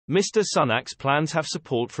Mr. Sunak's plans have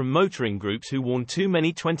support from motoring groups who warn too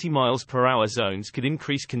many 20 mph zones could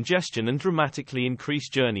increase congestion and dramatically increase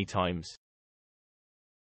journey times.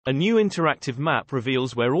 A new interactive map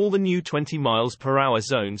reveals where all the new 20 mph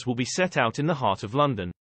zones will be set out in the heart of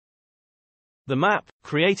London. The map,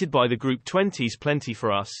 created by the group 20's Plenty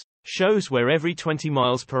for Us, shows where every 20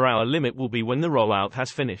 mph limit will be when the rollout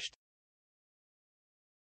has finished.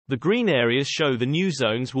 The green areas show the new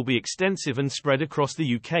zones will be extensive and spread across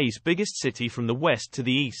the UK's biggest city from the west to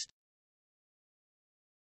the east.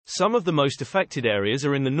 Some of the most affected areas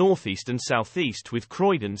are in the northeast and southeast, with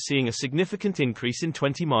Croydon seeing a significant increase in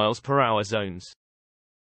 20 mph zones.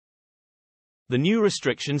 The new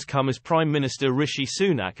restrictions come as Prime Minister Rishi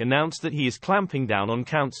Sunak announced that he is clamping down on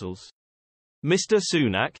councils. Mr.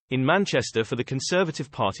 Sunak, in Manchester for the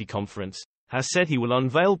Conservative Party conference, has said he will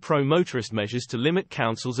unveil pro-motorist measures to limit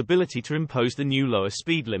councils' ability to impose the new lower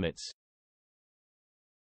speed limits.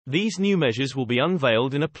 These new measures will be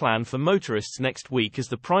unveiled in a plan for motorists next week as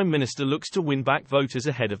the Prime Minister looks to win back voters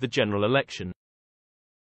ahead of the general election.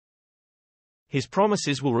 His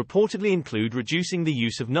promises will reportedly include reducing the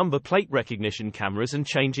use of number plate recognition cameras and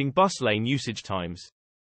changing bus lane usage times.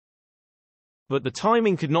 But the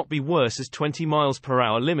timing could not be worse as 20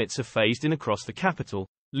 mph limits are phased in across the capital,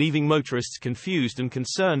 leaving motorists confused and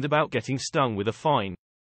concerned about getting stung with a fine.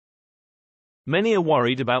 Many are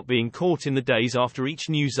worried about being caught in the days after each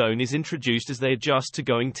new zone is introduced as they adjust to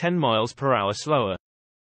going 10 mph slower.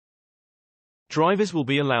 Drivers will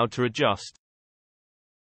be allowed to adjust.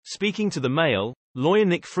 Speaking to the Mail, lawyer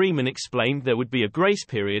Nick Freeman explained there would be a grace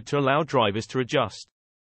period to allow drivers to adjust.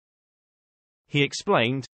 He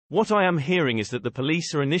explained, "What I am hearing is that the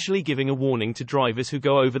police are initially giving a warning to drivers who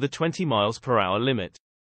go over the 20 mph limit.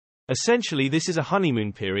 Essentially, this is a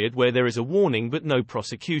honeymoon period where there is a warning but no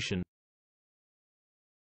prosecution."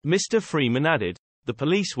 Mr. Freeman added, "The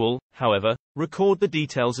police will, however, record the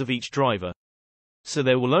details of each driver. So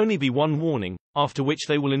there will only be one warning, after which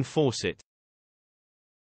they will enforce it.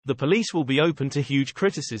 The police will be open to huge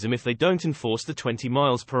criticism if they don't enforce the 20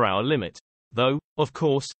 mph limit. Though, of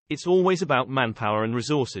course, it's always about manpower and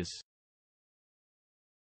resources."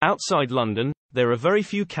 Outside London, there are very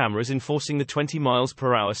few cameras enforcing the 20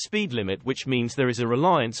 mph speed limit, which means there is a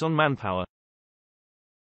reliance on manpower.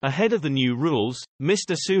 Ahead of the new rules,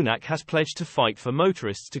 Mr. Sunak has pledged to fight for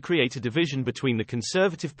motorists to create a division between the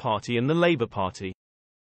Conservative Party and the Labour Party.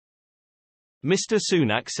 Mr.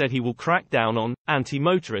 Sunak said he will crack down on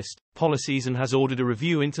anti-motorist policies and has ordered a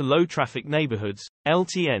review into low-traffic neighbourhoods,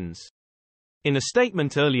 LTNs. In a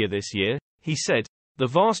statement earlier this year, he said, "The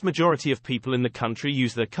vast majority of people in the country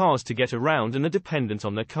use their cars to get around and are dependent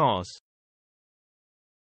on their cars.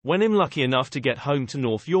 When I'm lucky enough to get home to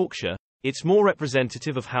North Yorkshire, it's more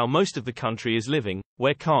representative of how most of the country is living,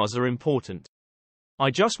 where cars are important. I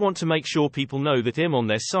just want to make sure people know that I'm on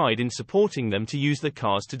their side in supporting them to use their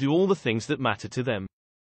cars to do all the things that matter to them."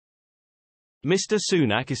 Mr.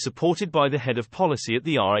 Sunak is supported by the head of policy at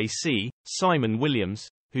the RAC, Simon Williams,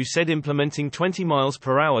 who said implementing 20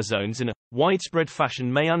 mph zones in a widespread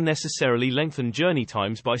fashion may unnecessarily lengthen journey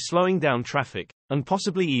times by slowing down traffic, and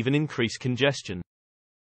possibly even increase congestion.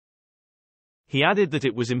 He added that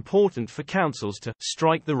it was important for councils to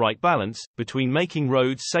strike the right balance between making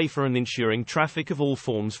roads safer and ensuring traffic of all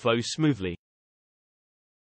forms flows smoothly.